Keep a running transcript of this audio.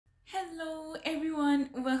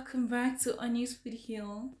welcome back to Oni's Food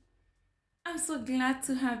Hill. I'm so glad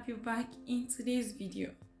to have you back in today's video.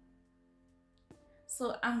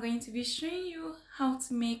 So I'm going to be showing you how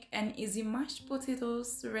to make an easy mashed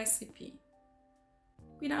potatoes recipe.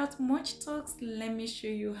 Without much talks, let me show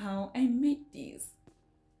you how I made this.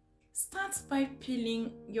 Start by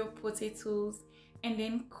peeling your potatoes and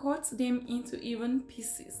then cut them into even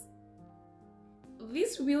pieces.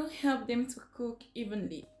 This will help them to cook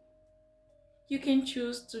evenly. You can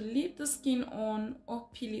choose to leave the skin on or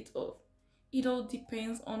peel it off. It all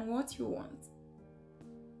depends on what you want.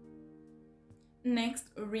 Next,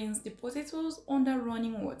 rinse the potatoes under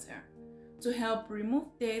running water to help remove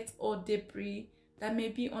dirt or debris that may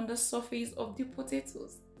be on the surface of the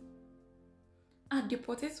potatoes. Add the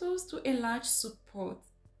potatoes to a large soup pot.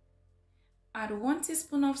 Add 1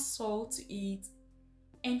 teaspoon of salt to it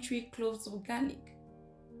and 3 cloves of garlic.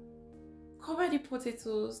 Cover the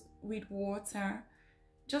potatoes with water,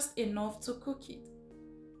 just enough to cook it.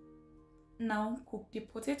 Now cook the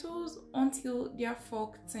potatoes until they are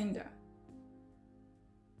fork tender.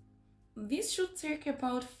 This should take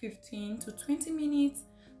about 15 to 20 minutes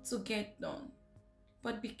to get done,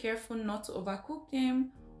 but be careful not to overcook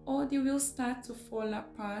them or they will start to fall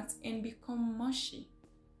apart and become mushy.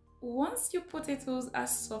 Once your potatoes are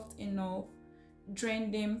soft enough,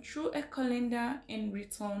 drain them through a colander and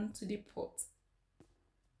return to the pot.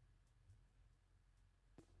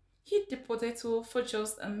 Heat the potato for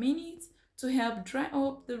just a minute to help dry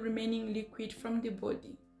up the remaining liquid from the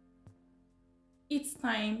body. It's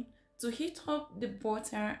time to heat up the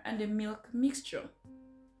butter and the milk mixture.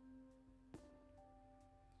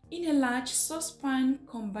 In a large saucepan,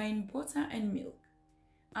 combine butter and milk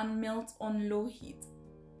and melt on low heat.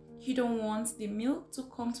 You don't want the milk to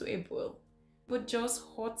come to a boil, but just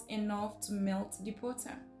hot enough to melt the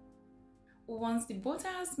butter. Once the butter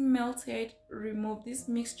has melted, remove this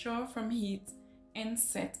mixture from heat and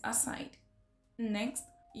set aside. Next,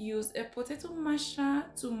 use a potato masher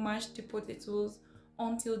to mash the potatoes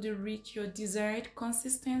until they reach your desired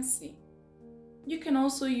consistency. You can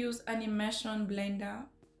also use an immersion blender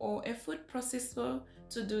or a food processor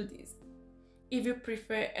to do this, if you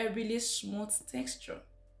prefer a really smooth texture.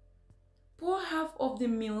 Pour half of the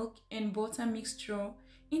milk and butter mixture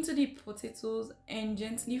into the potatoes and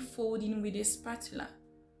gently fold in with a spatula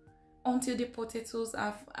until the potatoes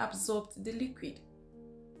have absorbed the liquid.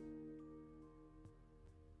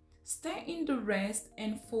 Stir in the rest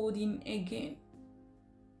and fold in again.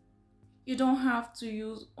 You don't have to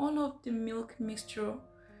use all of the milk mixture.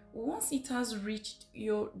 Once it has reached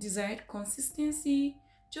your desired consistency,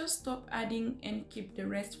 just stop adding and keep the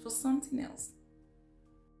rest for something else.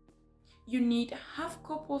 You need half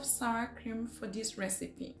cup of sour cream for this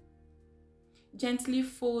recipe. Gently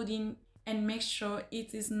fold in and make sure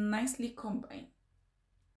it is nicely combined.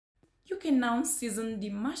 You can now season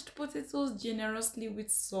the mashed potatoes generously with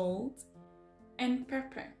salt and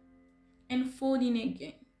pepper and fold in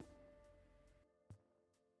again.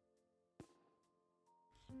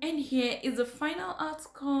 And here is the final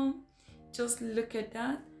outcome. Just look at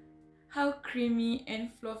that, how creamy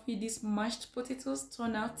and fluffy these mashed potatoes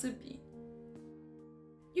turn out to be.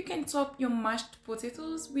 You can top your mashed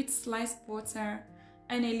potatoes with sliced butter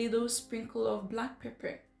and a little sprinkle of black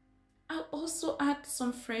pepper. I'll also add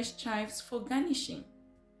some fresh chives for garnishing.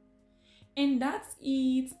 And that's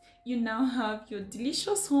it. You now have your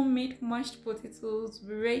delicious homemade mashed potatoes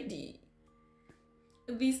ready.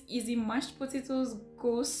 These easy mashed potatoes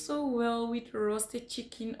go so well with roasted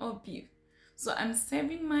chicken or beef. So I'm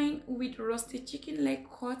serving mine with roasted chicken leg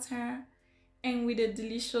quarter and with a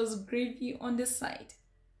delicious gravy on the side.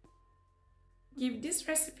 Give this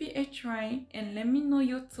recipe a try and let me know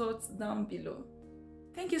your thoughts down below.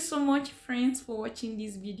 Thank you so much friends for watching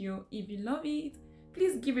this video. If you love it,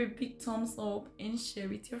 please give a big thumbs up and share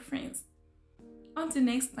with your friends. Until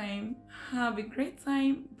next time, have a great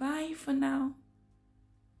time. Bye for now.